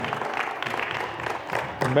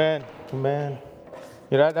Amen. Amen.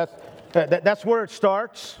 You know, that's where it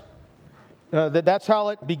starts. That's how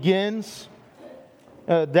it begins.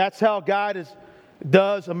 That's how God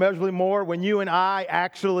does immeasurably more when you and I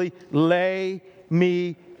actually lay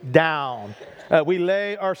me down. We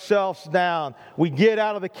lay ourselves down. We get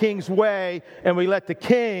out of the king's way and we let the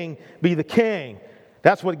king be the king.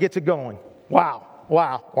 That's what gets it going. Wow.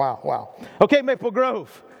 Wow. Wow. Wow. Okay, Maple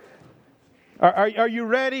Grove. Are you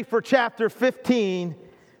ready for chapter 15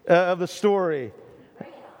 of the story?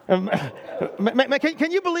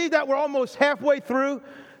 Can you believe that we're almost halfway through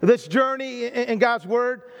this journey in God's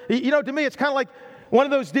Word? You know, to me, it's kind of like one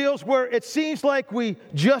of those deals where it seems like we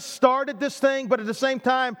just started this thing, but at the same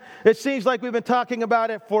time, it seems like we've been talking about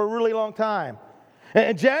it for a really long time.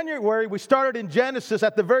 In January, we started in Genesis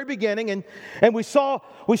at the very beginning, and we saw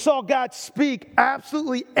God speak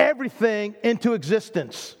absolutely everything into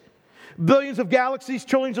existence. Billions of galaxies,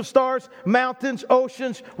 trillions of stars, mountains,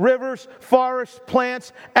 oceans, rivers, forests,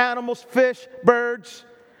 plants, animals, fish, birds.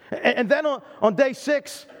 And then on day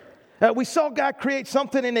 6, we saw God create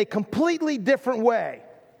something in a completely different way.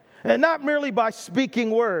 And not merely by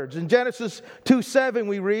speaking words. In Genesis 2:7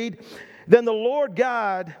 we read, "Then the Lord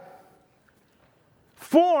God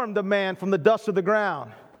formed the man from the dust of the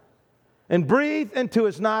ground and breathed into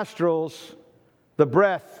his nostrils the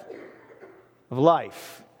breath of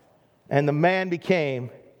life. And the man became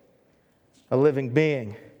a living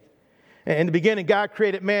being." In the beginning, God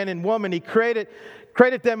created man and woman. He created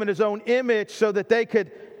them in his own image so that they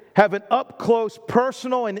could have an up-close,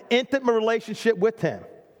 personal, and intimate relationship with him.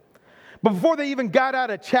 But before they even got out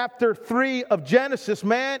of chapter 3 of Genesis,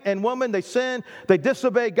 man and woman, they sin, they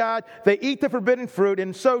disobey God, they eat the forbidden fruit, and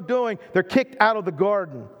in so doing, they're kicked out of the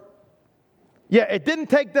garden. Yeah, it didn't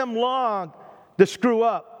take them long to screw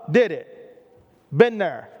up, did it? Been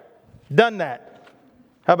there. Done that.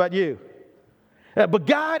 How about you? But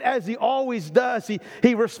God, as He always does,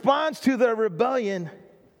 He responds to their rebellion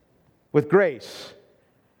with grace.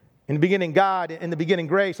 In the beginning, God, in the beginning,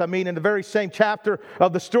 grace. I mean, in the very same chapter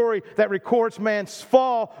of the story that records man's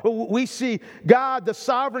fall, we see God, the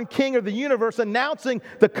sovereign King of the universe, announcing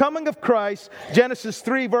the coming of Christ, Genesis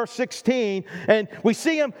 3, verse 16. And we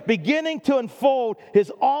see Him beginning to unfold His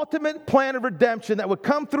ultimate plan of redemption that would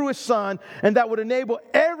come through His Son and that would enable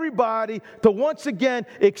everybody to once again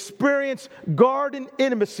experience garden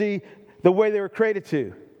intimacy the way they were created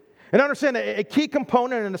to. And understand that a key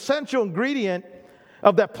component, an essential ingredient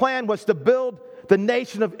of that plan was to build the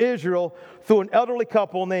nation of Israel through an elderly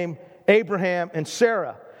couple named Abraham and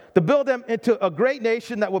Sarah. To build them into a great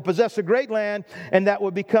nation that would possess a great land and that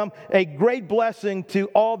would become a great blessing to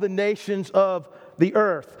all the nations of the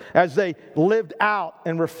earth as they lived out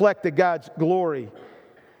and reflected God's glory.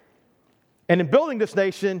 And in building this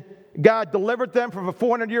nation, God delivered them from a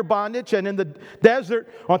 400-year bondage. And in the desert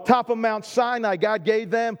on top of Mount Sinai, God gave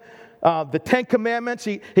them the 10 Commandments.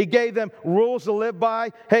 He gave them rules to live by.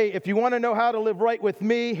 Hey, if you want to know how to live right with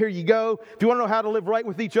me, here you go. If you want to know how to live right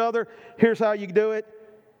with each other, here's how you do it.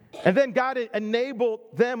 And then God enabled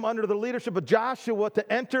them under the leadership of Joshua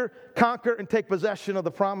to enter, conquer, and take possession of the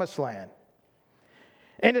promised land.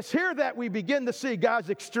 And it's here that we begin to see God's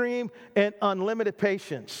extreme and unlimited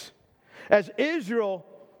patience. As Israel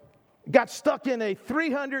got stuck in a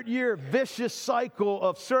 300-year vicious cycle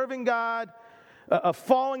of serving God, of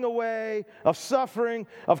falling away, of suffering,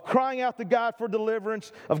 of crying out to God for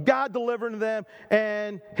deliverance, of God delivering them,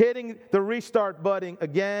 and hitting the restart button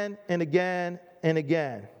again and again and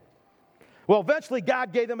again. Well, eventually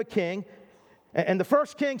God gave them a king, and the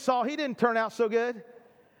first king, Saul, he didn't turn out so good.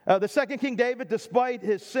 The second king, David, despite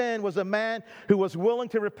his sin, was a man who was willing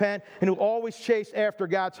to repent and who always chased after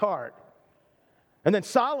God's heart. And then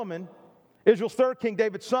Solomon, Israel's third king,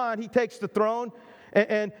 David's son, he takes the throne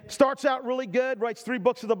and starts out really good, writes 3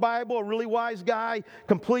 books of the Bible, a really wise guy,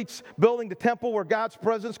 completes building the temple where God's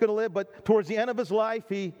presence is going to live. But towards the end of his life,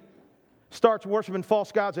 he starts worshiping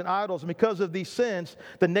false gods and idols. And because of these sins,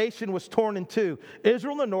 the nation was torn in two.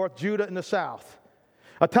 Israel in the north, Judah in the south.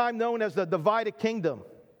 A time known as the divided kingdom.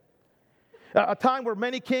 A time where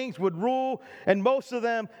many kings would rule, and most of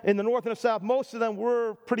them in the north and the south, most of them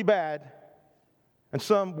were pretty bad, and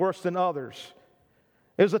some worse than others.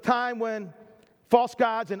 It was a time when false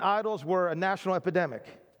gods and idols were a national epidemic.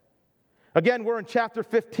 Again, we're in chapter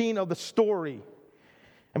 15 of the story.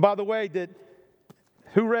 And by the way,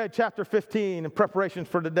 who read chapter 15 in preparation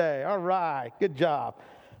for today? All right, good job.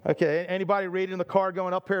 Okay, anybody reading in the car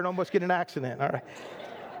going up here and almost get in an accident? All right.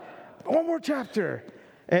 One more chapter.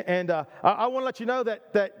 And I want to let you know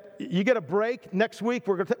that you get a break next week.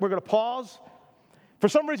 We're going to pause For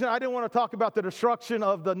some reason, I didn't want to talk about the destruction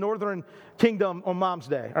of the northern kingdom on Mom's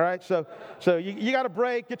Day, all right? So you got a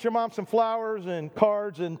break, get your mom some flowers and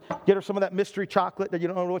cards and get her some of that mystery chocolate that you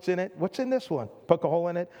don't know what's in it. What's in this one? Poke a hole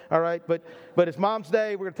in it, all right? But it's Mom's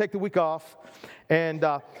Day. We're going to take the week off.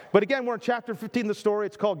 But again, we're in chapter 15 of the story.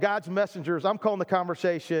 It's called God's Messengers. I'm calling the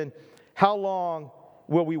conversation, How Long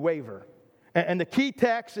Will We Waver? And the key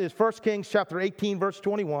text is 1 Kings chapter 18, verse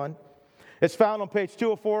 21. It's found on page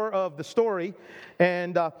 204 of the story.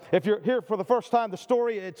 And if you're here for the first time, the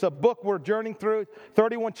story, it's a book we're journeying through.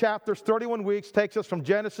 31 chapters, 31 weeks, takes us from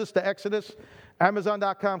Genesis to Exodus.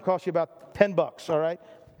 Amazon.com costs you about $10, all right?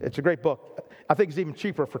 It's a great book. I think it's even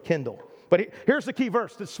cheaper for Kindle. But here's the key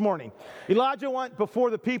verse this morning. Elijah went before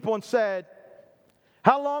the people and said,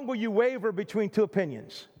 how long will you waver between two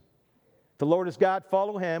opinions? If the Lord is God,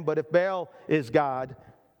 follow him. But if Baal is God,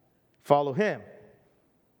 follow him.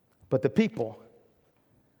 But the people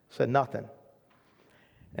said nothing.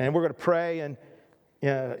 And we're going to pray and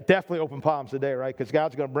definitely open palms today, right? Because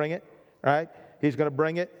God's going to bring it, right? He's going to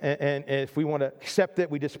bring it. And if we want to accept it,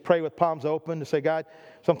 we just pray with palms open to say, God,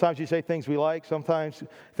 sometimes you say things we like, sometimes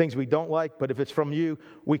things we don't like. But if it's from you,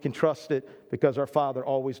 we can trust it because our Father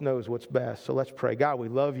always knows what's best. So let's pray. God, we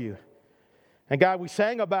love you. And God, we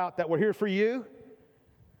sang about that we're here for you.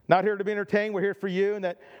 Not here to be entertained, we're here for you, and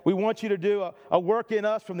that we want you to do a work in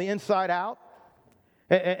us from the inside out.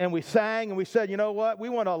 And we sang and we said, you know what? We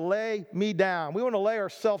want to lay me down. We want to lay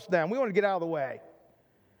ourselves down. We want to get out of the way.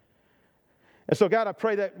 And so, God, I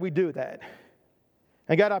pray that we do that.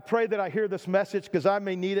 And God, I pray that I hear this message because I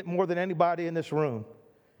may need it more than anybody in this room.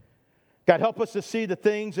 God, help us to see the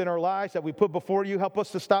things in our lives that we put before you. Help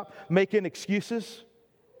us to stop making excuses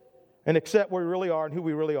and accept where we really are and who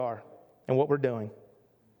we really are and what we're doing.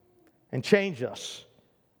 And change us.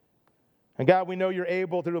 And God, we know you're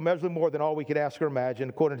able to do immeasurably more than all we could ask or imagine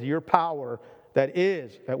according to your power that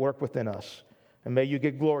is at work within us. And may you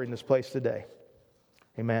get glory in this place today.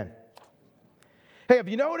 Amen. Hey, have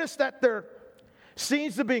you noticed that there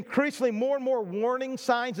seems to be increasingly more and more warning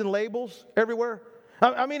signs and labels everywhere?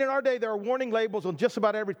 I mean, in our day, there are warning labels on just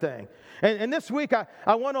about everything. And this week,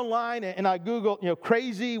 I went online and I Googled,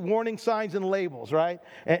 crazy warning signs and labels, right?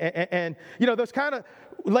 And those kind of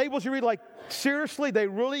labels you read, like, seriously, they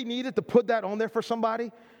really needed to put that on there for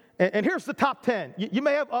somebody? And here's the top 10. You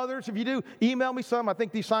may have others. If you do, email me some. I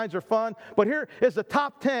think these signs are fun. But here is the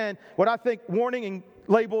top 10, what I think warning and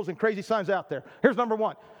labels and crazy signs out there. Here's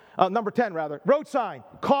number 10, rather. Road sign,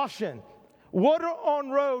 caution, water on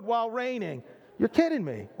road while raining. You're kidding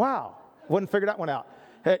me. Wow. Wouldn't figure that one out.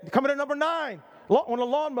 Hey, coming to number 9, on a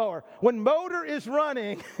lawnmower. When motor is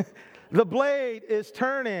running, the blade is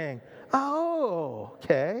turning. Oh,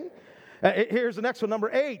 okay. Here's the next one, number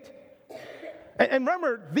 8. And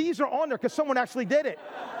remember, these are on there because someone actually did it.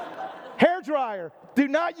 Hair dryer, do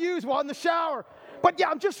not use while in the shower. But yeah,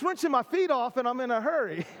 I'm just rinsing my feet off and I'm in a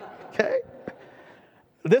hurry. Okay?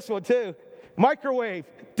 This one too. Microwave,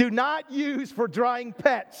 do not use for drying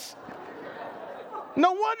pets.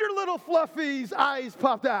 No wonder little Fluffy's eyes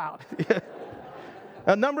popped out.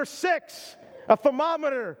 Number 6, a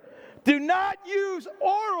thermometer. Do not use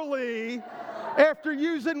orally after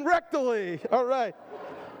using rectally. All right.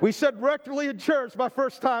 We said rectally in church my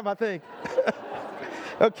first time, I think.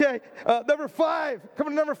 Okay. Number 5,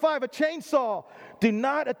 coming to number 5, a chainsaw. Do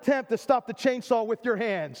not attempt to stop the chainsaw with your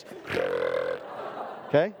hands.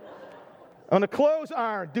 Okay. On a clothes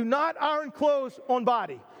iron, do not iron clothes on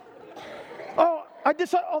body.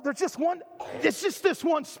 There's just one, it's just this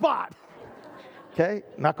one spot. Okay,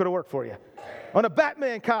 not going to work for you. On a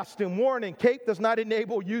Batman costume, warning, cape does not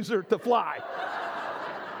enable user to fly.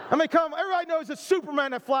 I mean, come on, everybody knows it's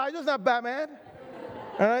Superman that flies, it's not Batman.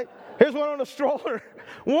 All right, here's one on a stroller.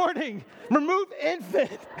 Warning, remove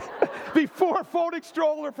infant before folding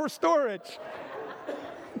stroller for storage.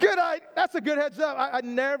 That's a good heads up. I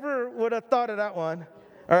never would have thought of that one.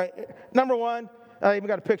 All right, number 1, I even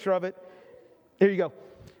got a picture of it. Here you go.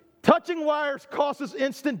 Touching wires causes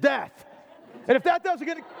instant death. And if that doesn't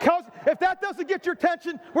get your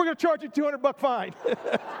attention, we're going to charge you $200 fine.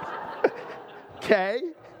 Okay.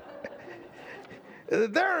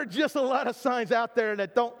 There are just a lot of signs out there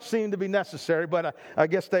that don't seem to be necessary, but I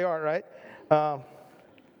guess they are, right? But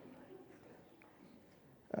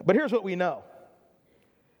here's what we know.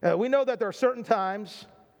 We know that there are certain times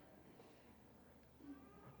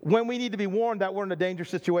when we need to be warned that we're in a dangerous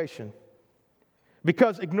situation.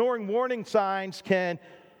 Because ignoring warning signs can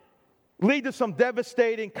lead to some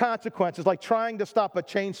devastating consequences, like trying to stop a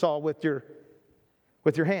chainsaw with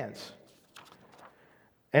your hands.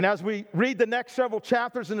 And as we read the next several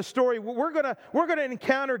chapters in the story, we're going to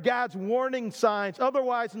encounter God's warning signs,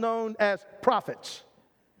 otherwise known as prophets.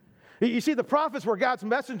 You see, the prophets were God's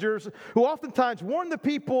messengers who oftentimes warned the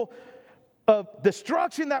people of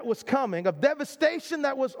destruction that was coming, of devastation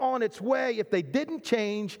that was on its way if they didn't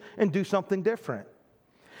change and do something different.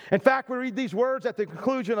 In fact, we read these words at the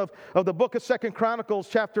conclusion of the book of 2 Chronicles,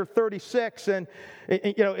 chapter 36, and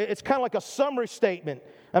it's kind of like a summary statement.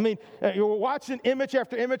 I mean, you're watching image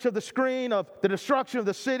after image of the screen of the destruction of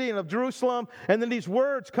the city and of Jerusalem, and then these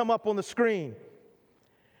words come up on the screen.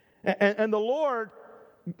 And the Lord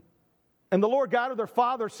God of their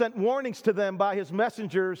fathers sent warnings to them by his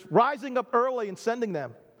messengers, rising up early and sending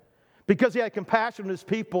them, because he had compassion on his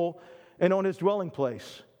people and on his dwelling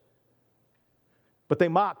place. But they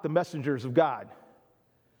mocked the messengers of God,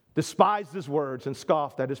 despised his words, and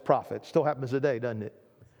scoffed at his prophets. Still happens today, doesn't it?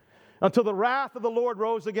 Until the wrath of the Lord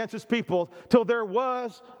rose against his people, till there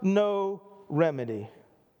was no remedy.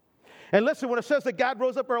 And listen, when it says that God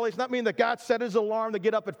rose up early, it's not mean that God set his alarm to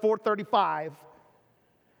get up at 4:35.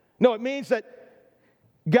 No, it means that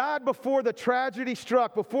God, before the tragedy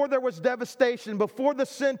struck, before there was devastation, before the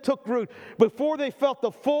sin took root, before they felt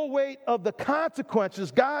the full weight of the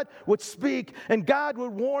consequences, God would speak and God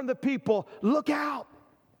would warn the people, look out.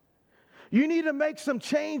 You need to make some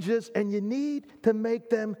changes, and you need to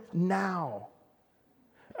make them now.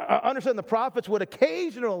 I understand the prophets would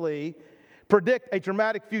occasionally predict a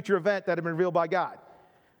dramatic future event that had been revealed by God.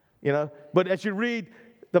 But as you read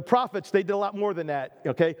the prophets, they did a lot more than that,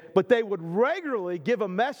 okay? But they would regularly give a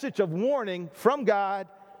message of warning from God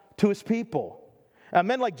to his people.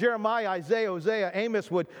 Men like Jeremiah, Isaiah, Hosea, Amos,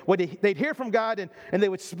 they'd hear from God, and they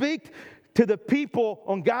would speak to the people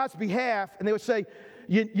on God's behalf, and they would say,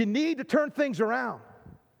 you need to turn things around.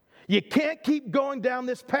 You can't keep going down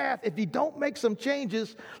this path if you don't make some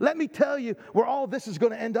changes. Let me tell you where all this is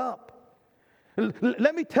going to end up.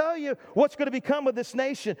 Let me tell you what's going to become of this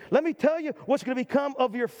nation. Let me tell you what's going to become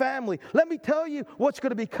of your family. Let me tell you what's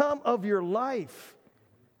going to become of your life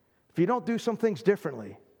if you don't do some things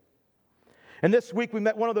differently. And this week we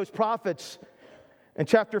met one of those prophets in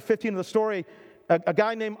chapter 15 of the story, a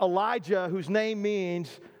guy named Elijah, whose name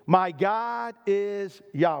means, my God is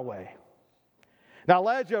Yahweh. Now,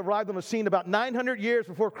 Elijah arrived on the scene about 900 years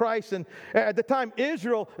before Christ, and at the time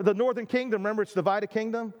Israel, the northern kingdom, remember it's a divided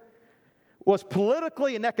kingdom, was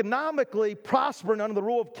politically and economically prospering under the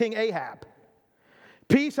rule of King Ahab.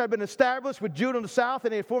 Peace had been established with Judah in the south,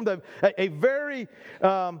 and they had formed a very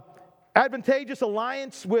advantageous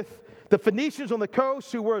alliance with the Phoenicians on the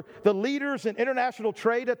coast, who were the leaders in international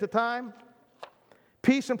trade at the time.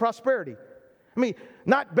 Peace and prosperity. I mean,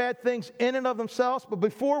 not bad things in and of themselves, but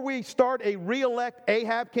before we start a re-elect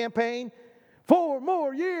Ahab campaign, 4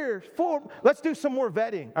 more years, let's do some more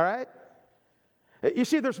vetting, all right? You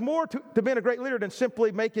see, there's more to being a great leader than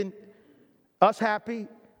simply making us happy,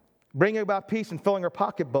 bringing about peace, and filling our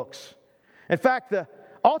pocketbooks. In fact, the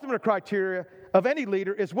ultimate criteria of any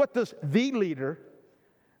leader is what does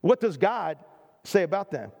God say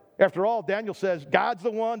about them? After all, Daniel says God's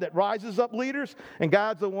the one that rises up leaders, and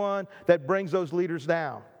God's the one that brings those leaders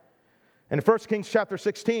down. And in 1 Kings chapter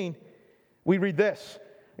 16, we read this.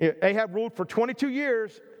 Ahab ruled for 22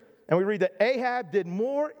 years, and we read that Ahab did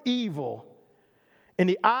more evil in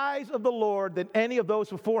the eyes of the Lord than any of those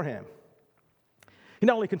before him. He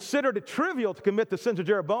not only considered it trivial to commit the sins of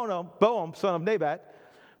Jeroboam, son of Nebat,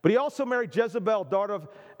 but he also married Jezebel, daughter of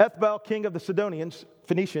Ethbaal, king of the Sidonians,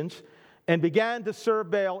 Phoenicians, and began to serve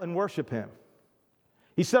Baal and worship him.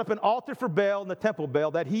 He set up an altar for Baal in the temple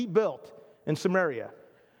Baal that he built in Samaria.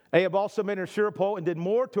 Ahab also made an Asherah pole and did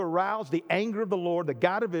more to arouse the anger of the Lord, the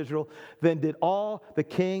God of Israel, than did all the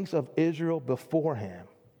kings of Israel before him.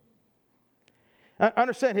 I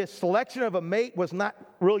understand his selection of a mate was not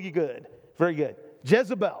really good, very good.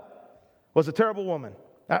 Jezebel was a terrible woman.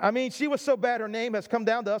 I mean, she was so bad, her name has come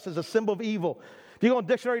down to us as a symbol of evil. If you go on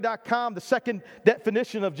dictionary.com, the second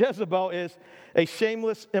definition of Jezebel is a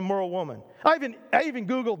shameless, immoral woman. I even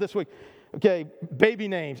Googled this week, okay, baby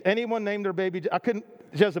names. Anyone name their baby? I couldn't,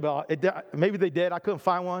 Jezebel. Maybe they did. I couldn't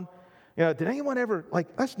find one. Did anyone ever,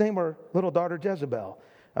 let's name our little daughter Jezebel.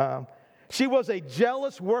 She was a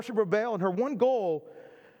jealous worshiper of Baal, and her one goal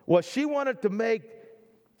was she wanted to make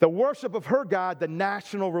the worship of her God the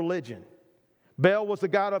national religion. Baal was the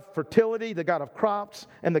god of fertility, the god of crops,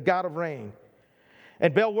 and the god of rain.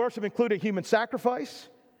 And Baal worship included human sacrifice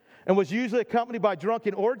and was usually accompanied by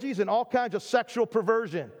drunken orgies and all kinds of sexual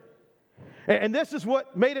perversion. And this is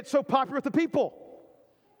what made it so popular with the people.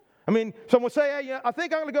 I mean, someone would say, hey, I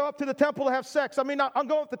think I'm going to go up to the temple to have sex. I'm going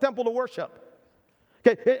to the temple to worship.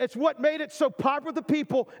 Okay, it's what made it so popular with the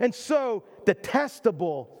people and so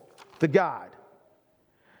detestable to God.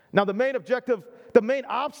 Now, the main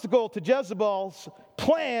obstacle to Jezebel's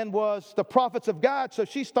plan was the prophets of God, so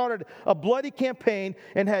she started a bloody campaign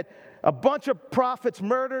and had a bunch of prophets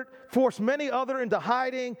murdered, forced many other into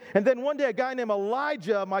hiding. And then one day a guy named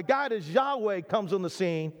Elijah, my God is Yahweh, comes on the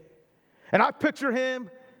scene. And I picture him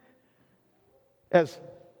as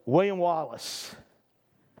William Wallace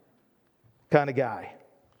kind of guy.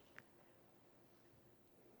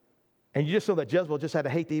 And you just know that Jezebel just had to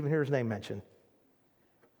hate to even hear his name mentioned.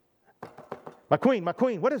 My queen,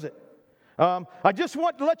 what is it? I just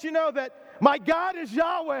want to let you know that my God is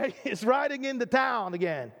Yahweh is riding into town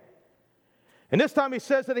again. And this time he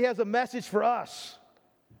says that he has a message for us.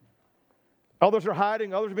 Others are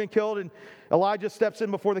hiding, others are being killed, and Elijah steps in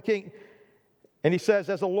before the king. And he says,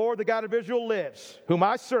 as the Lord, the God of Israel lives, whom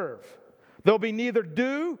I serve, there'll be neither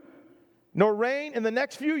dew nor rain in the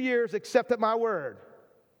next few years except at my word.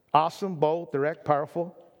 Awesome, bold, direct,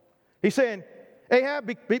 powerful. He's saying,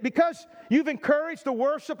 Ahab, because you've encouraged the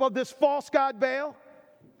worship of this false god Baal,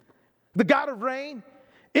 the god of rain,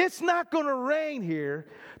 it's not going to rain here.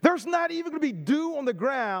 There's not even going to be dew on the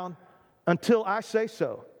ground until I say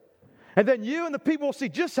so. And then you and the people will see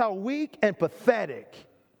just how weak and pathetic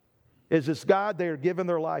is this God they are giving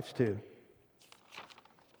their lives to.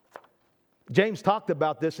 James talked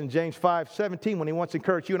about this in James 5:17 when he wants to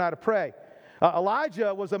encourage you and I to pray.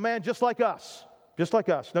 Elijah was a man just like us,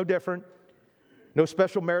 no different. No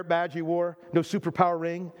special merit badge he wore, no superpower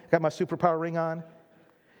ring. Got my superpower ring on.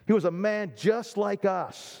 He was a man just like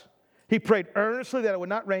us. He prayed earnestly that it would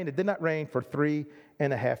not rain. It did not rain for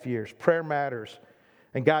 3.5 years. Prayer matters,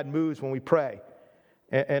 and God moves when we pray.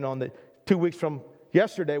 And on the 2 weeks from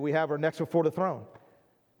yesterday, we have our next before the throne,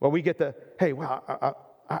 where we get the, hey, wow,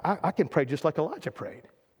 I can pray just like Elijah prayed.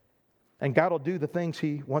 And God will do the things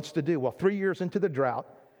he wants to do. Well, 3 years into the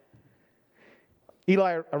drought,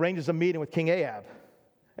 Eli arranges a meeting with King Ahab.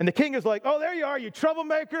 And the king is like, oh, there you are, you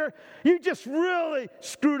troublemaker. You just really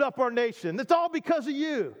screwed up our nation. It's all because of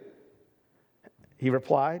you. He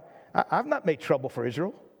replied, I've not made trouble for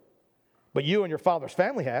Israel, but you and your father's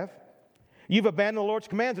family have. You've abandoned the Lord's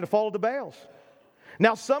commands and have followed the Baals.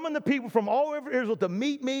 Now summon the people from all over Israel to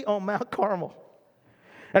meet me on Mount Carmel.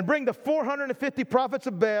 And bring the 450 prophets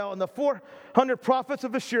of Baal and the 400 prophets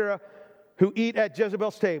of Asherah who eat at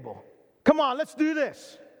Jezebel's table. Come on, let's do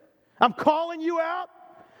this. I'm calling you out.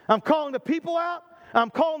 I'm calling the people out.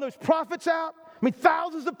 I'm calling those prophets out. I mean,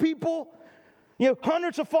 thousands of people,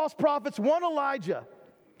 hundreds of false prophets, one Elijah.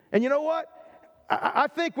 And you know what? I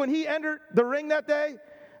think when he entered the ring that day,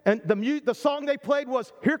 and the song they played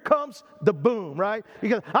was, Here Comes the Boom, right?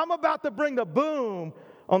 Because I'm about to bring the boom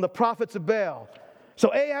on the prophets of Baal.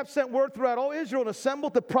 So Ahab sent word throughout all Israel and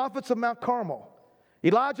assembled the prophets of Mount Carmel.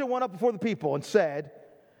 Elijah went up before the people and said,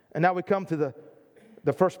 and now we come to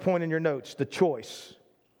the first point in your notes, the choice.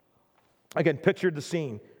 Again, picture the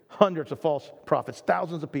scene. Hundreds of false prophets,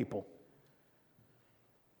 thousands of people.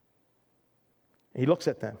 And he looks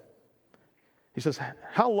at them. He says,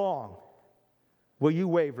 how long will you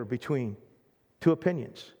waver between two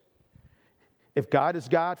opinions? If God is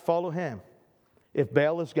God, follow him. If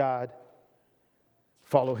Baal is God,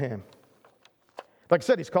 follow him. Like I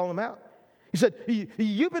said, he's calling them out. He said,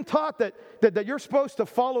 you've been taught that you're supposed to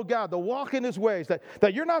follow God, to walk in his ways,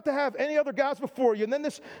 that you're not to have any other gods before you. And then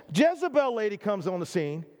this Jezebel lady comes on the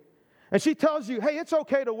scene, and she tells you, hey, it's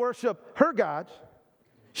okay to worship her gods.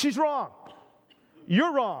 She's wrong.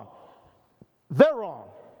 You're wrong. They're wrong.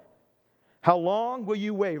 How long will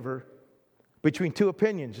you waver between two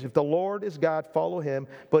opinions? If the Lord is God, follow him.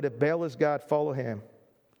 But if Baal is God, follow him.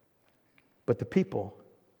 But the people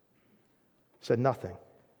said nothing.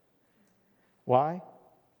 Why?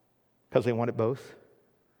 Because they wanted both.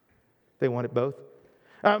 They wanted both.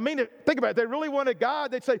 I mean, think about it. If they really wanted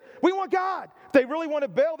God, they'd say, we want God. If they really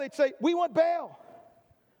wanted Baal, they'd say, we want Baal.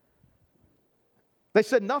 They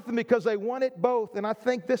said nothing because they wanted both. And I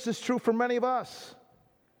think this is true for many of us.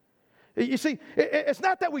 You see, it's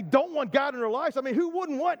not that we don't want God in our lives. I mean, who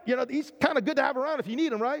wouldn't want, he's kind of good to have around if you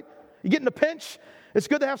need him, right? You get in a pinch, it's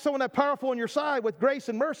good to have someone that powerful on your side with grace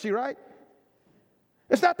and mercy, right?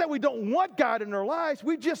 It's not that we don't want God in our lives.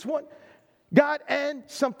 We just want God and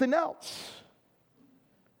something else.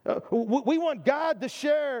 We want God to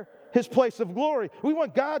share his place of glory. We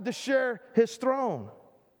want God to share his throne.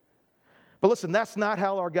 But listen, that's not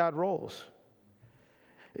how our God rolls.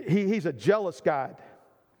 He's a jealous God.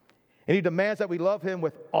 And he demands that we love him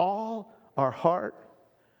with all our heart,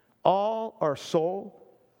 all our soul,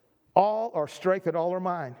 all our strength, and all our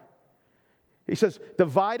mind. He says,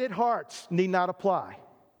 divided hearts need not apply.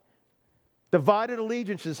 Divided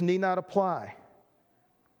allegiances need not apply.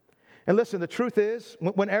 And listen, the truth is,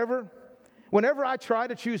 whenever I try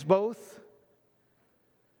to choose both,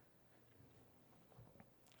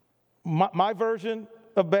 my version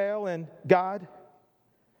of Baal and God.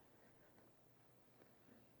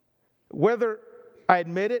 Whether I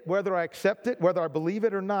admit it, whether I accept it, whether I believe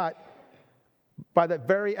it or not, by that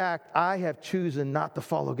very act, I have chosen not to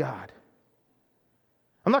follow God.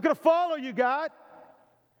 I'm not going to follow you, God.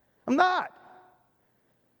 I'm not.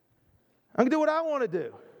 I'm going to do what I want to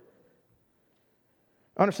do.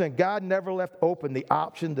 Understand, God never left open the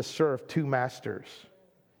option to serve two masters.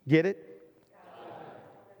 Get it?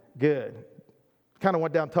 Good. Kind of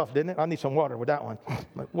went down tough, didn't it? I need some water with that one.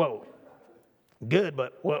 Like, whoa. Good,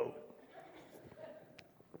 but whoa.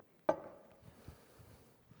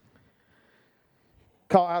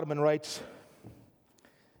 Carl Adelman writes,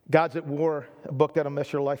 God's at War, a book that'll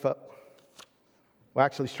mess your life up. Will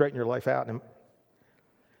actually straighten your life out. And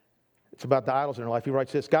it's about the idols in your life. He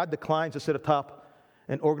writes this: God declines to sit atop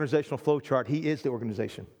an organizational flow chart. He is the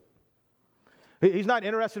organization. He's not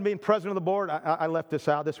interested in being president of the board. I left this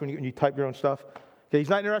out, this when you type your own stuff. Okay, he's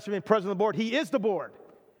not interested in being president of the board. He is the board.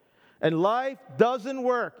 And life doesn't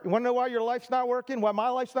work. You want to know why your life's not working? Why my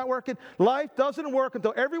life's not working? Life doesn't work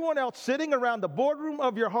until everyone else sitting around the boardroom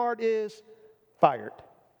of your heart is fired.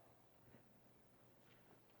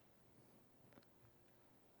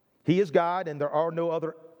 He is God, and there are no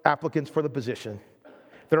other applicants for the position.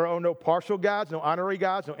 There are no partial gods, no honorary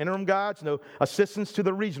gods, no interim gods, no assistants to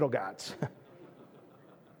the regional gods.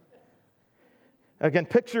 Again,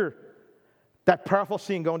 picture that powerful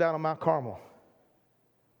scene going down on Mount Carmel.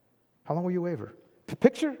 How long will you waver?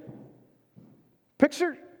 Picture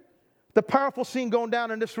the powerful scene going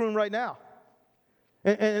down in this room right now,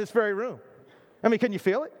 in this very room. I mean, can you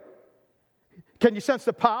feel it? Can you sense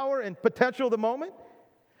the power and potential of the moment?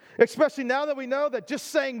 Especially now that we know that just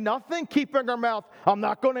saying nothing, keeping our mouth, I'm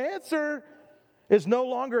not going to answer, is no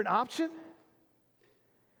longer an option.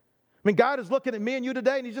 I mean, God is looking at me and you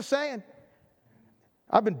today, and He's just saying,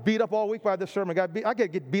 I've been beat up all week by this sermon. I got to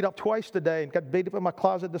get beat up twice today, and got beat up in my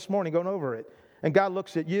closet this morning going over it. And God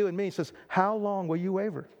looks at you and me and says, how long will you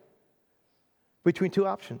waver between two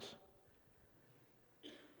options?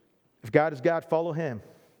 If God is God, follow Him.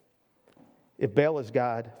 If Baal is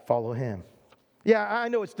God, follow Him. Yeah, I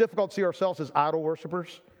know it's difficult to see ourselves as idol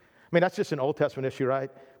worshipers. I mean, that's just an Old Testament issue, right?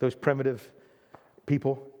 Those primitive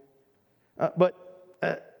people. But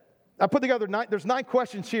I put together there's 9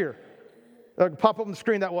 questions here that pop up on the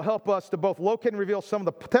screen that will help us to both locate and reveal some of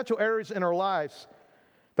the potential areas in our lives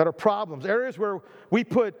that are problems, areas where we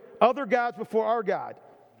put other gods before our God,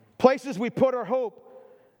 places we put our hope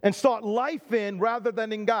and sought life in rather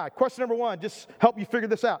than in God. Question number 1, just help you figure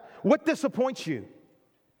this out. What disappoints you?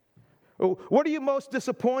 What are you most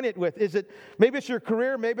disappointed with? Maybe it's your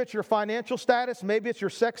career, maybe it's your financial status, maybe it's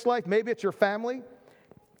your sex life, maybe it's your family,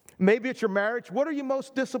 maybe it's your marriage. What are you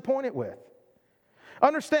most disappointed with?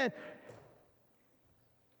 Understand,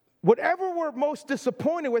 whatever we're most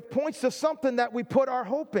disappointed with points to something that we put our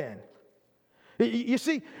hope in. You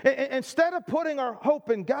see, instead of putting our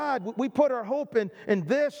hope in God, we put our hope in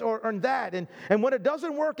this or in that. And when it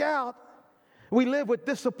doesn't work out, we live with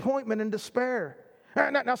disappointment and despair.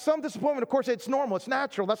 Now, some disappointment, of course, it's normal. It's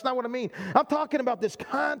natural. That's not what I mean. I'm talking about this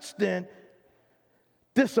constant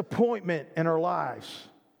disappointment in our lives.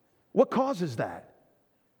 What causes that?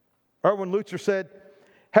 Erwin Lutzer said,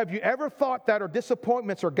 have you ever thought that our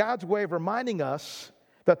disappointments are God's way of reminding us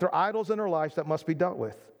that there are idols in our lives that must be dealt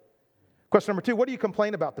with? Question number 2, what do you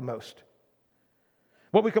complain about the most?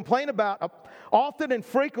 What we complain about often and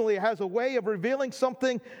frequently has a way of revealing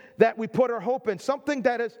something that we put our hope in, something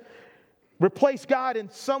that has replaced God in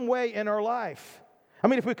some way in our life. I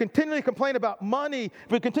mean, if we continually complain about money,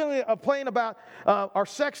 if we continually complain about our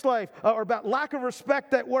sex life or about lack of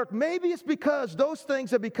respect at work, maybe it's because those things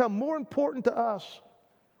have become more important to us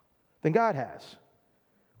than God has.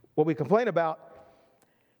 What we complain about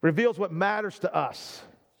reveals what matters to us.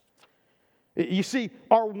 You see,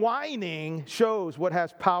 our whining shows what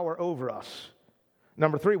has power over us.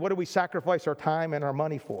 Number 3, what do we sacrifice our time and our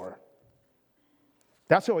money for?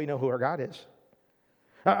 That's how we know who our God is.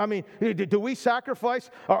 I mean, do we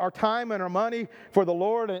sacrifice our time and our money for the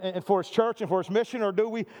Lord and for His church and for His mission? Or do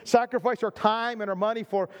we sacrifice our time and our money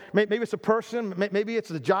for, maybe it's a person, maybe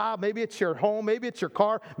it's a job, maybe it's your home, maybe it's your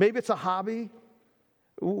car, maybe it's a hobby?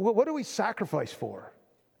 What do we sacrifice for?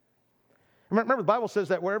 Remember, the Bible says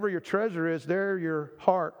that wherever your treasure is, there your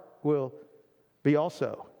heart will be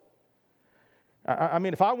also. I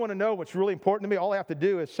mean, if I want to know what's really important to me, all I have to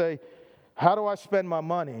do is say, how do I spend my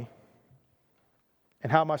money?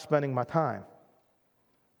 And how am I spending my time?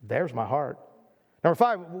 There's my heart. Number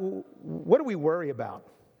 5, what do we worry about?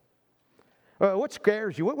 What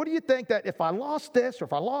scares you? What do you think that if I lost this or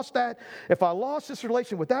if I lost that, if I lost this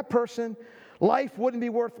relation with that person, life wouldn't be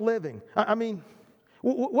worth living. I mean,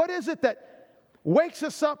 what is it that wakes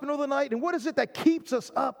us up in the middle of the night, and what is it that keeps us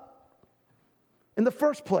up in the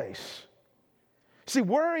first place? See,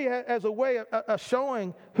 worry as a way of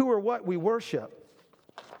showing who or what we worship.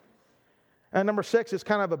 And number 6 is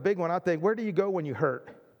kind of a big one, I think. Where do you go when you hurt?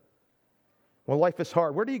 When life is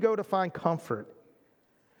hard? Where do you go to find comfort?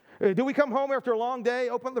 Do we come home after a long day,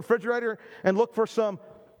 open the refrigerator, and look for some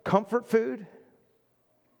comfort food?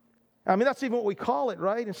 I mean, that's even what we call it,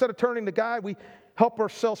 right? Instead of turning to God, we help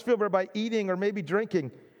ourselves feel better by eating or maybe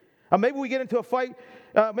drinking. Maybe we get into a fight.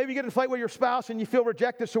 Maybe you get in a fight with your spouse and you feel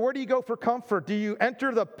rejected. So where do you go for comfort? Do you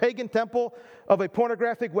enter the pagan temple of a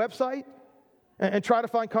pornographic website and try to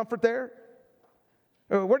find comfort there?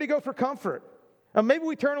 Where do you go for comfort? Maybe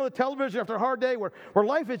we turn on the television after a hard day where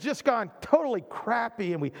life has just gone totally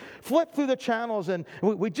crappy, and we flip through the channels and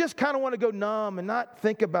we just kind of want to go numb and not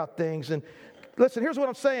think about things. And listen, here's what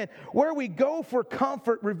I'm saying. Where we go for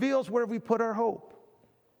comfort reveals where we put our hope.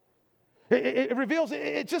 It reveals,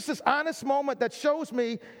 it's just this honest moment that shows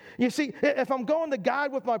me, you see, if I'm going to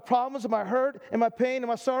God with my problems and my hurt and my pain and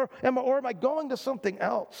my sorrow, or am I going to something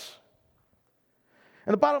else?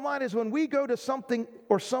 And the bottom line is, when we go to something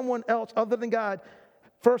or someone else other than God,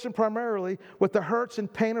 first and primarily, with the hurts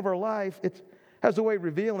and pain of our life, it has a way of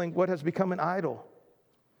revealing what has become an idol.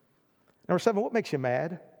 Number 7, what makes you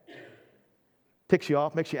mad? Ticks you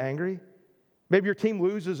off, makes you angry? Maybe your team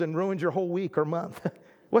loses and ruins your whole week or month.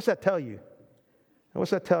 What's that tell you?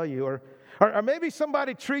 What's that tell you? Or maybe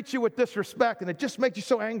somebody treats you with disrespect and it just makes you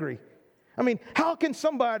so angry. I mean, how can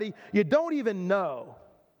somebody you don't even know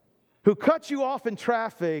who cuts you off in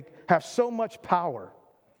traffic have so much power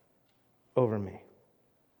over me?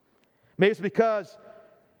 Maybe it's because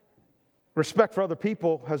respect for other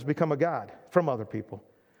people has become a god from other people.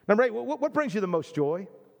 Number 8, what brings you the most joy?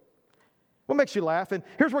 What makes you laugh? And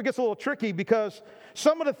here's where it gets a little tricky, because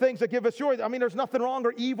some of the things that give us joy, I mean, there's nothing wrong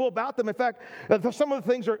or evil about them. In fact, some of the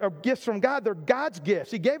things are gifts from God. They're God's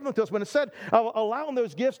gifts. He gave them to us. But instead of allowing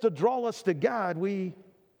those gifts to draw us to God, we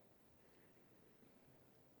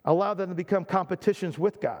allow them to become competitions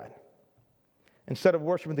with God. Instead of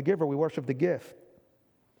worshiping the giver, we worship the gift.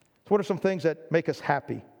 So what are some things that make us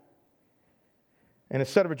happy? And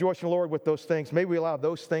instead of rejoicing the Lord with those things, maybe we allow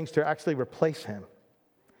those things to actually replace Him.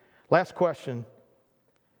 Last question,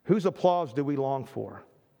 whose applause do we long for?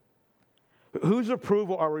 Whose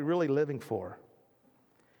approval are we really living for?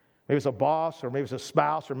 Maybe it's a boss, or maybe it's a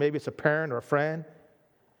spouse, or maybe it's a parent or a friend.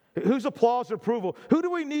 Whose applause or approval? Who do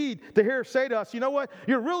we need to hear say to us, you know what,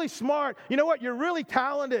 you're really smart. You know what, you're really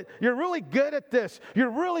talented. You're really good at this.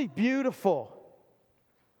 You're really beautiful.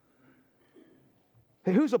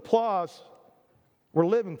 Hey, whose applause we're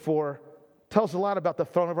living for tells a lot about the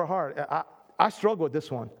throne of our heart. I struggle with this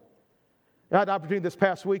one. I had the opportunity this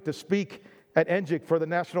past week to speak at NGIC for the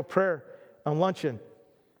National Prayer Luncheon.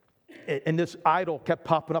 And this idol kept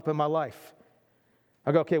popping up in my life.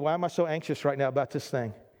 I go, okay, why am I so anxious right now about this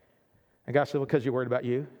thing? And God said, well, because you're worried about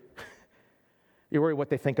you. You're worried what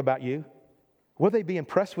they think about you. Will they be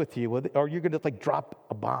impressed with you? Or you're going to drop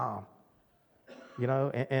a bomb? You know,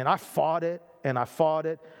 and I fought it, and I fought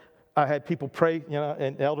it. I had people pray,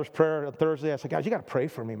 in elders' prayer on Thursday. I said, guys, you got to pray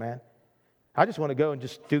for me, man. I just want to go and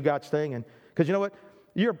just do God's thing. And because you know what?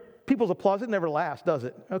 Your people's applause, it never lasts, does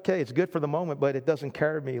it? Okay, it's good for the moment, but it doesn't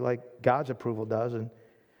carry me like God's approval does. And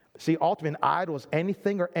see, ultimately, an idol is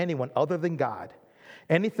anything or anyone other than God.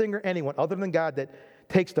 Anything or anyone other than God that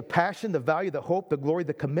takes the passion, the value, the hope, the glory,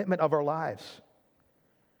 the commitment of our lives.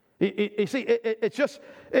 You see, it's just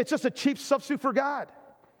a cheap substitute for God.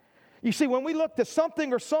 You see, when we look to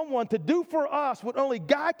something or someone to do for us what only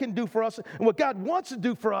God can do for us and what God wants to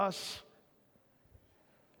do for us,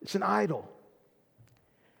 it's an idol.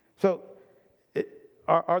 So,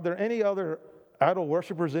 are there any other idol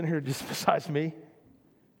worshipers in here just besides me?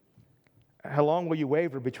 How long will you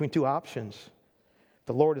waver between two options? If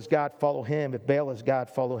the Lord is God, follow Him. If Baal is God,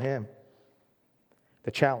 follow Him.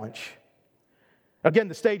 The challenge. Again,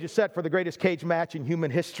 the stage is set for the greatest cage match in human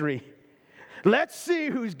history. Let's see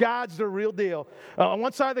who's God's the real deal. On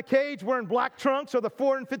one side of the cage, wearing black trunks, are the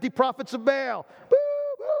 450 prophets of Baal. Woo,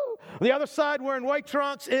 woo. On the other side, wearing white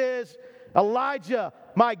trunks, is Elijah.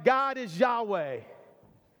 My God is Yahweh. And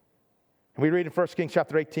we read in 1 Kings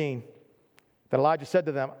chapter 18 that Elijah said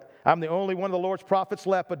to them, I'm the only one of the Lord's prophets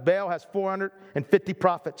left, but Baal has 450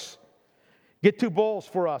 prophets. Get 2 bulls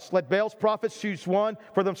for us. Let Baal's prophets choose one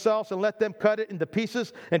for themselves and let them cut it into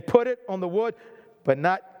pieces and put it on the wood, but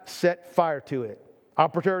not set fire to it. I'll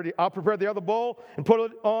prepare the other bull and put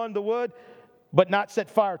it on the wood, but not set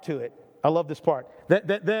fire to it. I love this part.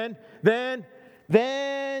 Then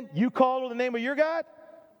you call on the name of your God,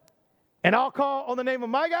 And I'll call on the name of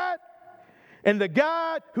my God, and the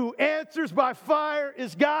God who answers by fire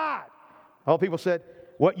is God. All people said,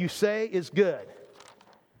 what you say is good.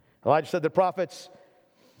 Elijah said to the prophets,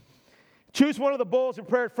 choose one of the bulls and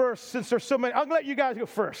prepare it first, since there's so many. I'm going to let you guys go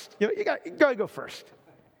first. You got to go first.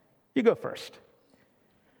 You go first.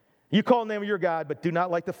 You call on the name of your God, but do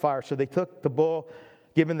not light the fire. So they took the bull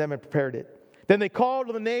given them and prepared it. Then they called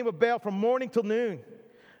on the name of Baal from morning till noon.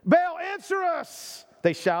 Baal, answer us!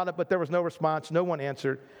 They shouted, but there was no response. No one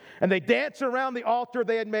answered. And they danced around the altar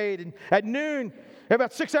they had made. And at noon,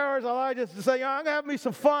 about 6 hours, Elijah said, I'm going to have me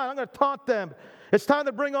some fun. I'm going to taunt them. It's time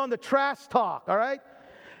to bring on the trash talk, all right?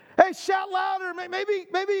 Hey, shout louder.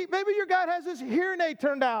 Maybe your God has his hearing aid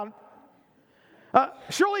turned down.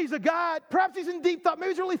 Surely he's a God. Perhaps he's in deep thought.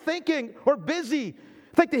 Maybe he's really thinking or busy.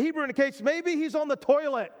 I think the Hebrew indicates maybe he's on the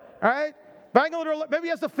toilet, all right? Maybe he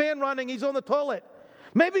has the fan running. He's on the toilet.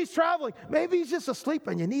 Maybe he's traveling. Maybe he's just asleep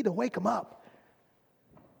and you need to wake him up.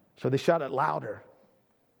 So they shouted louder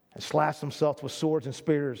and slashed themselves with swords and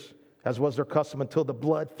spears, as was their custom, until the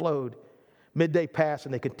blood flowed. Midday passed,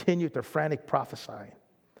 and they continued their frantic prophesying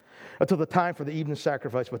until the time for the evening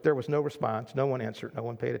sacrifice. But there was no response. No one answered. No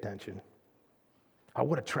one paid attention. Oh,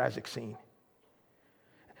 what a tragic scene.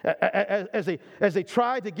 As they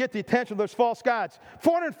tried to get the attention of those false gods,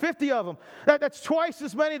 450 of them. That's twice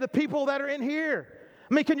as many of the people that are in here.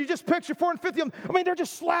 I mean, can you just picture 450 of them? I mean, they're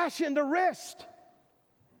just slashing the wrist.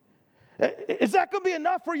 Is that going to be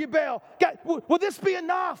enough for you, Baal? God, will this be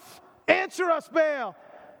enough? Answer us, Baal.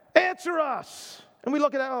 Answer us. And we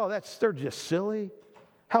look at that, they're just silly.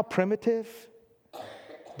 How primitive.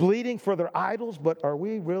 Bleeding for their idols, but are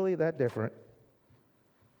we really that different?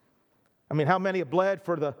 I mean, how many have bled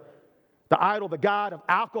for the idol, the god of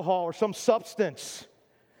alcohol or some substance,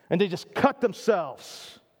 and they just cut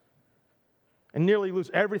themselves and nearly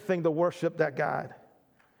lose everything to worship that God?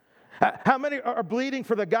 How many are bleeding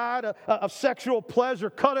for the god of sexual pleasure,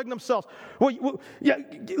 cutting themselves,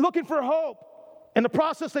 looking for hope? In the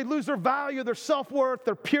process, they lose their value, their self-worth,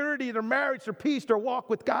 their purity, their marriage, their peace, their walk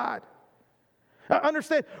with God.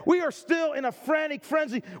 Understand, we are still in a frantic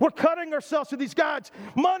frenzy. We're cutting ourselves to these gods.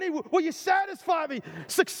 Money, will you satisfy me?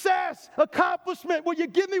 Success, accomplishment, will you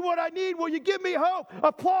give me what I need? Will you give me hope?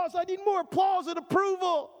 Applause, I need more applause and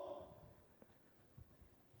approval.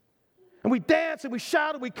 And we dance and we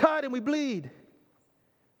shout and we cut and we bleed.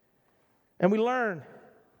 And we learn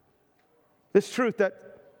this truth that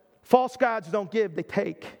false gods don't give, they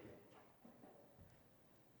take.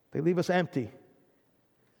 They leave us empty.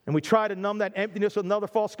 And we try to numb that emptiness with another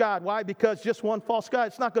false god. Why? Because just one false god,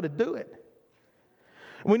 it's not going to do it.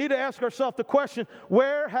 We need to ask ourselves the question,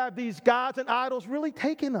 where have these gods and idols really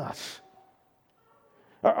taken us?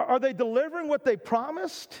 Are they delivering what they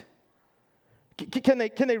promised? Can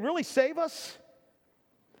they really save us?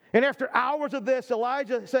 And after hours of this,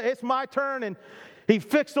 Elijah said, it's my turn. And he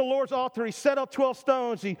fixed the Lord's altar. He set up 12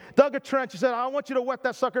 stones. He dug a trench. He said, I want you to wet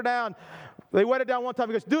that sucker down. They wet it down one time.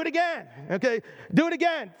 He goes, do it again. Okay, do it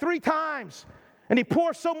again 3 times. And he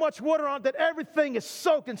pours so much water on it that everything is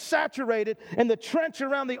soaked and saturated, and the trench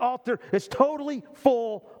around the altar is totally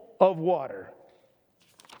full of water.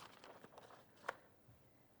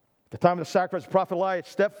 At the time of the sacrifice, the prophet Elijah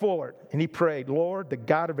stepped forward and he prayed, Lord, the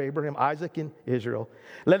God of Abraham, Isaac, and Israel,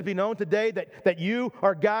 let it be known today that you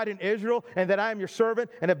are God in Israel and that I am your servant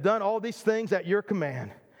and have done all these things at your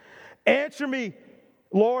command. Answer me,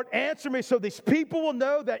 Lord, answer me so these people will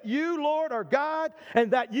know that you, Lord, are God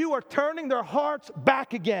and that you are turning their hearts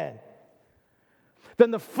back again.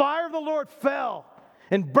 Then the fire of the Lord fell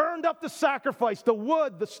and burned up the sacrifice, the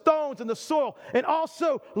wood, the stones, and the soil, and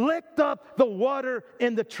also licked up the water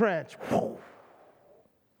in the trench. When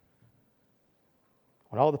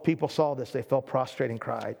all the people saw this, they fell prostrate and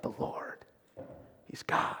cried, the Lord, He's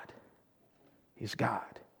God. He's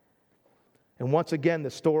God. And once again,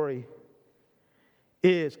 the story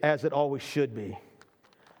is, as it always should be,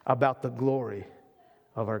 about the glory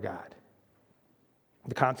of our God.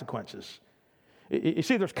 The consequences. You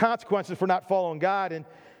see, there's consequences for not following God. And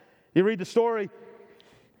you read the story,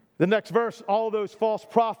 the next verse, all those false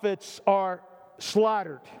prophets are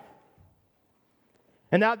slaughtered.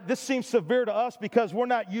 And now this seems severe to us because we're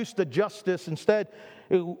not used to justice. Instead,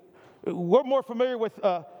 we're more familiar with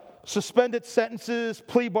suspended sentences,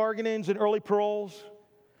 plea bargainings, and early paroles.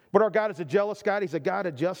 But our God is a jealous God. He's a God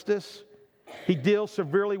of justice. He deals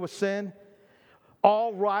severely with sin.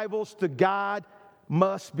 All rivals to God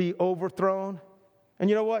must be overthrown. And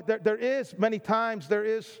you know what? Many times there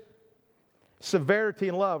is severity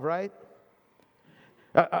in love, right?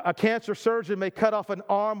 A cancer surgeon may cut off an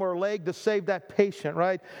arm or a leg to save that patient,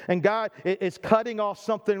 right? And God is cutting off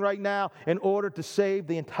something right now in order to save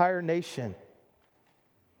the entire nation.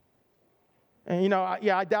 And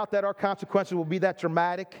I doubt that our consequences will be that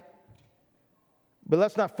dramatic. But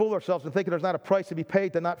let's not fool ourselves in thinking there's not a price to be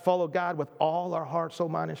paid to not follow God with all our heart, soul,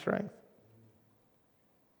 mind, and strength.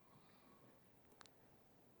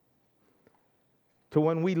 To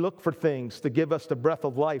when we look for things to give us the breath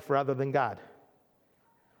of life rather than God,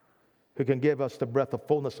 who can give us the breath of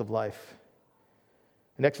fullness of life.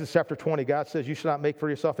 In Exodus chapter 20, God says, you should not make for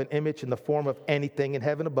yourself an image in the form of anything in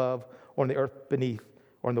heaven above or in the earth beneath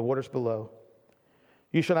or in the waters below.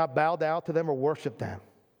 You shall not bow down to them or worship them.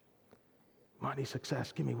 I need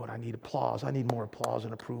success. Give me what I need. Applause. I need more applause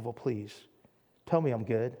and approval, please. Tell me I'm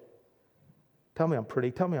good. Tell me I'm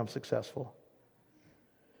pretty. Tell me I'm successful.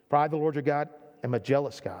 For I, the Lord your God, am a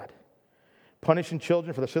jealous God, punishing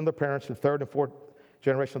children for the sin of their parents in the third and fourth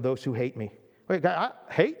generation of those who hate me. Wait, God,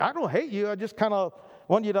 I don't hate you. I just kind of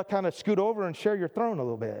want you to kind of scoot over and share your throne a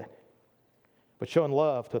little bit. But showing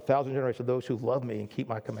love to 1,000 generations of those who love me and keep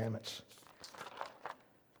my commandments.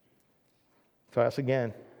 So I ask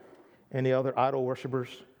again, any other idol worshipers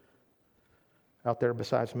out there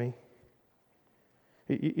besides me?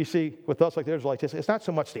 You see, with us like the Israelites, it's not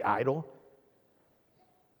so much the idol.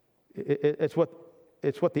 It's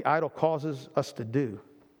what the idol causes us to do.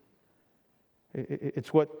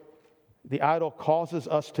 It's what the idol causes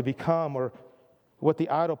us to become, or what the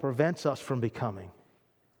idol prevents us from becoming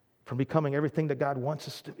everything that God wants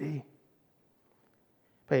us to be.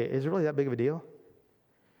 Hey, is it really that big of a deal?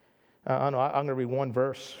 I know I'm going to read one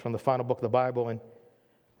verse from the final book of the Bible, and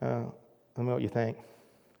let me know what you think.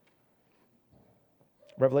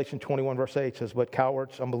 Revelation 21, verse 8 says, but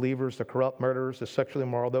cowards, unbelievers, the corrupt, murderers, the sexually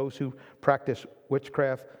immoral, those who practice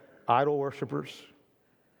witchcraft, idol worshipers.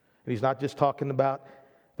 And he's not just talking about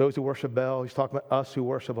those who worship Baal. He's talking about us who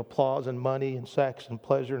worship applause and money and sex and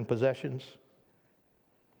pleasure and possessions.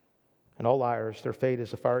 And all liars, their fate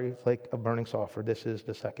is a fiery lake of burning sulfur. This is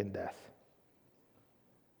the second death.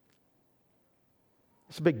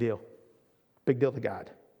 It's a big deal. Big deal to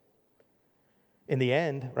God. In the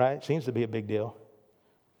end, right, it seems to be a big deal.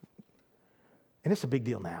 And it's a big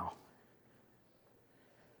deal now.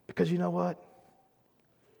 Because you know what?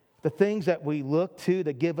 The things that we look to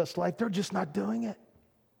give us life, they're just not doing it.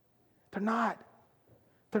 They're not.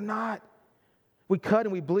 They're not. We cut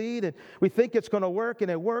and we bleed and we think it's going to work,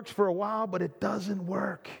 and it works for a while, but it doesn't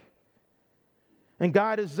work. And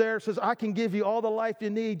God is there, says, I can give you all the life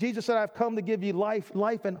you need. Jesus said, I've come to give you life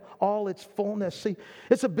in all its fullness. See,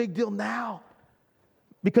 it's a big deal now.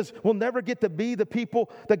 Because we'll never get to be the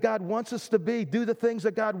people that God wants us to be, do the things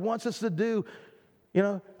that God wants us to do.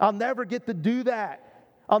 I'll never get to do that.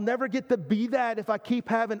 I'll never get to be that if I keep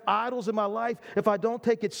having idols in my life, if I don't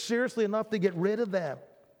take it seriously enough to get rid of them.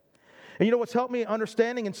 And you know what's helped me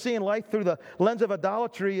understanding and seeing life through the lens of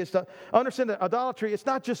idolatry is to understand that idolatry, it's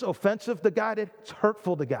not just offensive to God, it's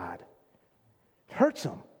hurtful to God. It hurts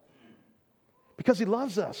Him because He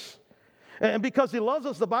loves us. And because He loves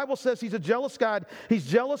us, the Bible says He's a jealous God. He's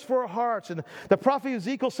jealous for our hearts. And the prophet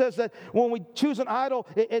Ezekiel says that when we choose an idol,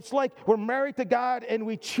 it's like we're married to God and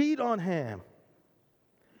we cheat on Him.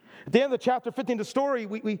 At the end of chapter 15, the story,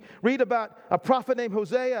 we read about a prophet named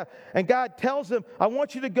Hosea, and God tells him, I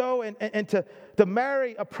want you to go and to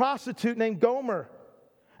marry a prostitute named Gomer.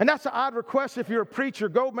 And that's an odd request if you're a preacher.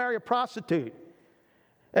 Go marry a prostitute.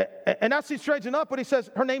 And that's he's strange enough, but he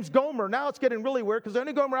says, her name's Gomer. Now it's getting really weird because the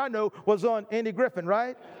only Gomer I know was on Andy Griffin,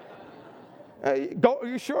 right? Are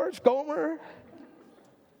you sure it's Gomer?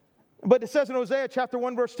 But it says in Hosea chapter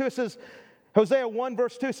 1, verse 2, it says, Hosea 1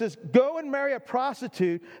 verse 2 says, go and marry a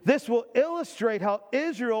prostitute. This will illustrate how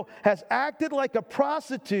Israel has acted like a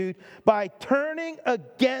prostitute by turning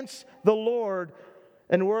against the Lord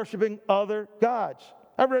and worshiping other gods.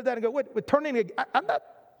 I read that and go, wait, I'm not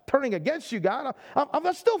turning against you, God.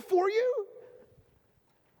 I'm still for you.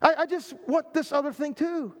 I just want this other thing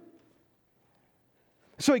too.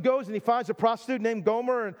 So he goes and he finds a prostitute named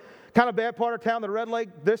Gomer in kind of bad part of town, the Red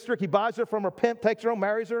Lake district. He buys her from her pimp, takes her home,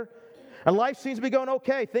 marries her. And life seems to be going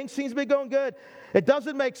okay. Things seem to be going good. It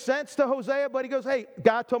doesn't make sense to Hosea, but he goes, hey,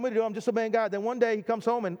 God told me to do it. I'm just obeying God. Then one day he comes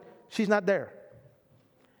home and she's not there.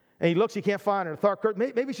 And he looks, he can't find her.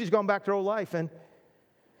 Maybe she's gone back to her old life. And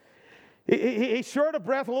he's short of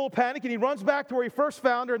breath, a little panic, and he runs back to where he first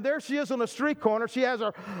found her. And there she is on a street corner. She has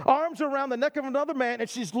her arms around the neck of another man, and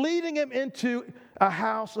she's leading him into a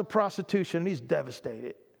house of prostitution. And he's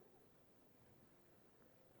devastated.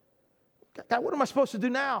 God, what am I supposed to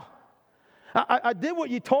do now? I did what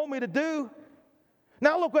you told me to do.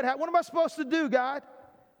 Now look what happened. What am I supposed to do, God?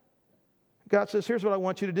 God says, here's what I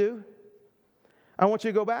want you to do. I want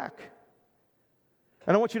you to go back.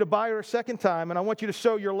 And I want you to buy her a second time, and I want you to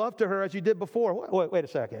show your love to her as you did before. Wait a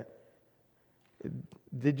second.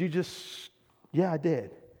 Did you just... Yeah, I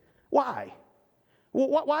did. Why?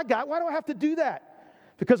 Well, why, God? Why do I have to do that?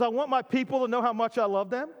 Because I want my people to know how much I love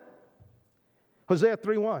them? Hosea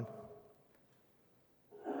 3:1.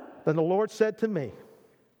 Then the Lord said to me,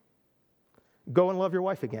 go and love your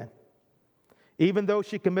wife again, even though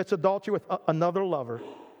she commits adultery with another lover.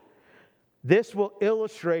 This will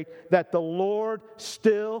illustrate that the Lord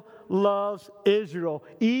still loves Israel,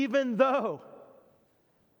 even though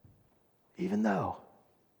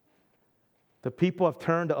the people have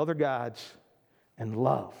turned to other gods and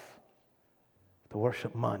love to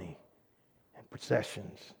worship money and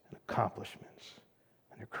possessions and accomplishments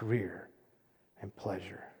and their career and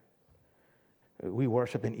pleasure. We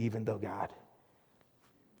worship an even though God.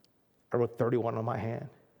 I wrote 31 on my hand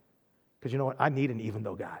because you know what? I need an even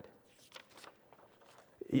though God.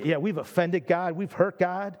 Yeah, we've offended God. We've hurt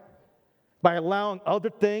God by allowing other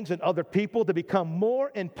things and other people to become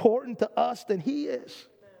more important to us than He is.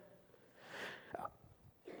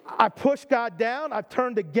 I pushed God down. I've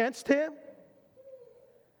turned against Him.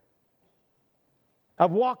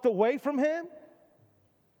 I've walked away from Him.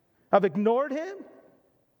 I've ignored Him.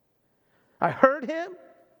 I hurt Him.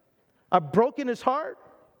 I've broken His heart.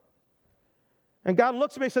 And God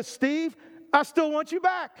looks at me and says, Steve, I still want you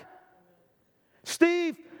back.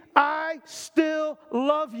 Steve, I still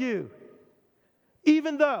love you.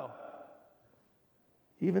 Even though.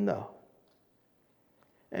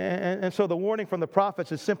 And so the warning from the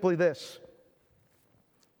prophets is simply this.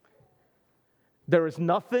 There is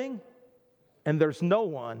nothing and there's no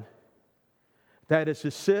one that is to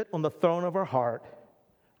sit on the throne of our heart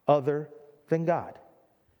other than God.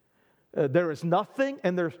 There is nothing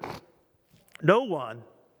and there's no one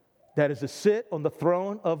that is to sit on the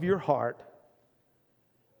throne of your heart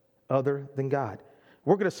other than God.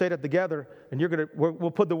 We're going to say that together, and we'll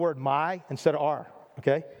put the word my instead of our,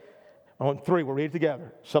 okay? On 3, we'll read it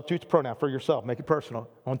together. Substitute pronoun for yourself. Make it personal.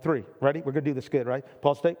 On 3. Ready? We're going to do this good, right?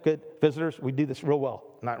 Paul State, good. Visitors, we do this real well.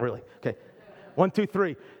 Not really. Okay. 1, 2,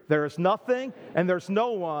 3. There is nothing and there's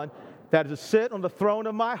no one that is to sit on the throne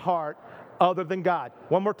of my heart other than God.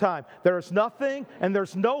 One more time. There is nothing and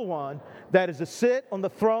there's no one that is to sit on the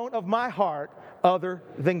throne of my heart other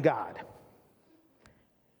than God.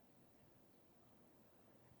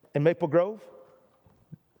 In Maple Grove,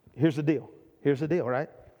 here's the deal. Right?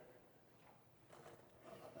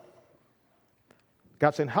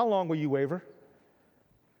 God's saying, how long will you waver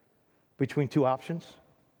between two options?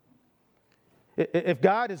 If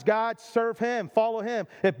God is God, serve Him, follow Him.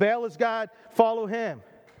 If Baal is God, follow Him.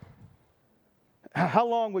 How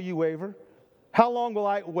long will you waver? How long will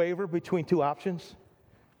I waver between two options?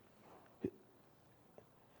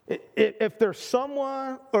 If there's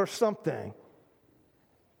someone or something,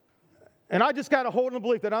 and I just got to hold in the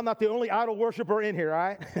belief that I'm not the only idol worshiper in here, all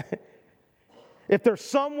right? If there's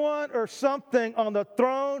someone or something on the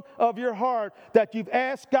throne of your heart that you've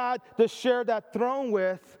asked God to share that throne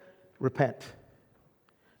with, repent.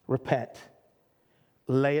 Repent.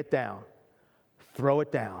 Lay it down. Throw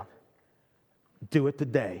it down. Do it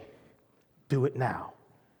today. Do it now.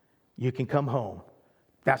 You can come home.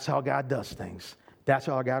 That's how God does things. That's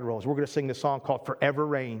how God rolls. We're going to sing this song called Forever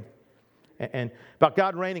Reign. And about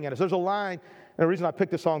God reigning at us. There's a line, and the reason I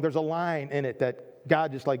picked this song, there's a line in it that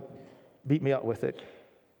God just like beat me up with it.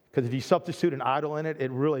 Because if you substitute an idol in it, it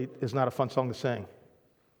really is not a fun song to sing.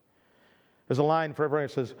 There's a line Forever Reign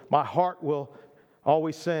that says, my heart will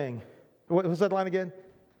always sing. What was that line again?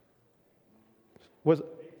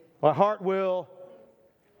 My heart will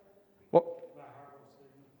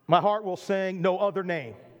sing no other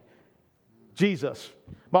name. Jesus.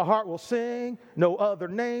 My heart will sing no other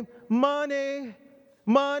name. Money.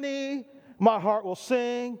 My heart will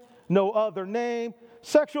sing no other name.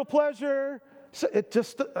 Sexual pleasure.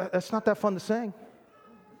 It's not that fun to sing.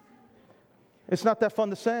 It's not that fun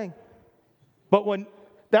to sing. But when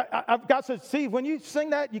God said, Steve, when you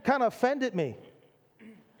sing that, you kind of offended me.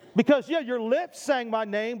 Because, yeah, your lips sang my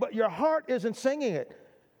name, but your heart isn't singing it.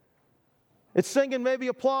 It's singing maybe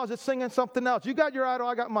applause. It's singing something else. You got your idol,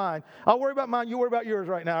 I got mine. I'll worry about mine. You worry about yours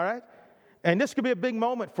right now, all right? And this could be a big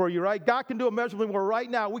moment for you, right? God can do immeasurably more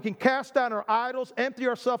right now. We can cast down our idols, empty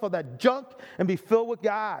ourselves of that junk, and be filled with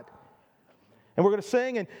God. And we're going to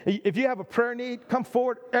sing, and if you have a prayer need, come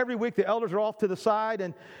forward every week. The elders are off to the side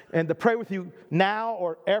and to pray with you now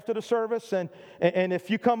or after the service. And if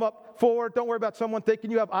you come up forward, don't worry about someone thinking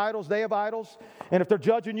you have idols. They have idols. And if they're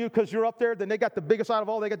judging you because you're up there, then they got the biggest idol of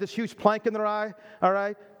all. They got this huge plank in their eye, all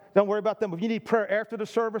right? Don't worry about them. If you need prayer after the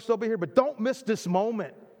service, they'll be here. But don't miss this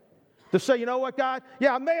moment to say, you know what, God?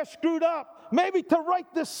 Yeah, I may have screwed up. Maybe to right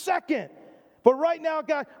this second. But right now,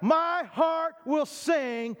 God, my heart will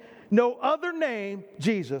sing no other name,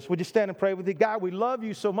 Jesus. Would you stand and pray with me? God, we love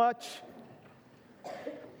you so much.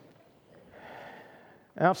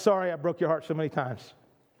 And I'm sorry I broke your heart so many times.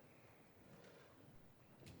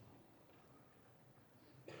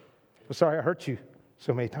 I'm sorry I hurt you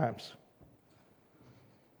so many times.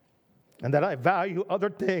 And that I value other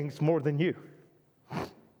things more than you.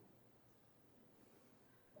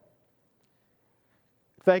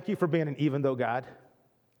 Thank you for being an even though God.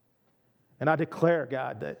 And I declare,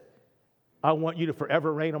 God, that I want you to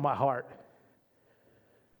forever reign on my heart.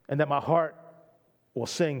 And that my heart will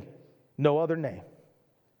sing no other name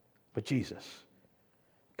but Jesus.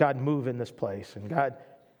 God, move in this place. And God,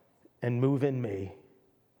 and move in me.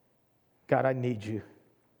 God, I need you.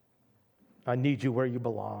 I need you where you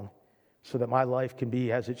belong so that my life can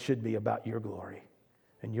be as it should be about your glory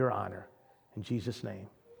and your honor. In Jesus' name,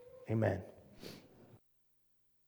 amen.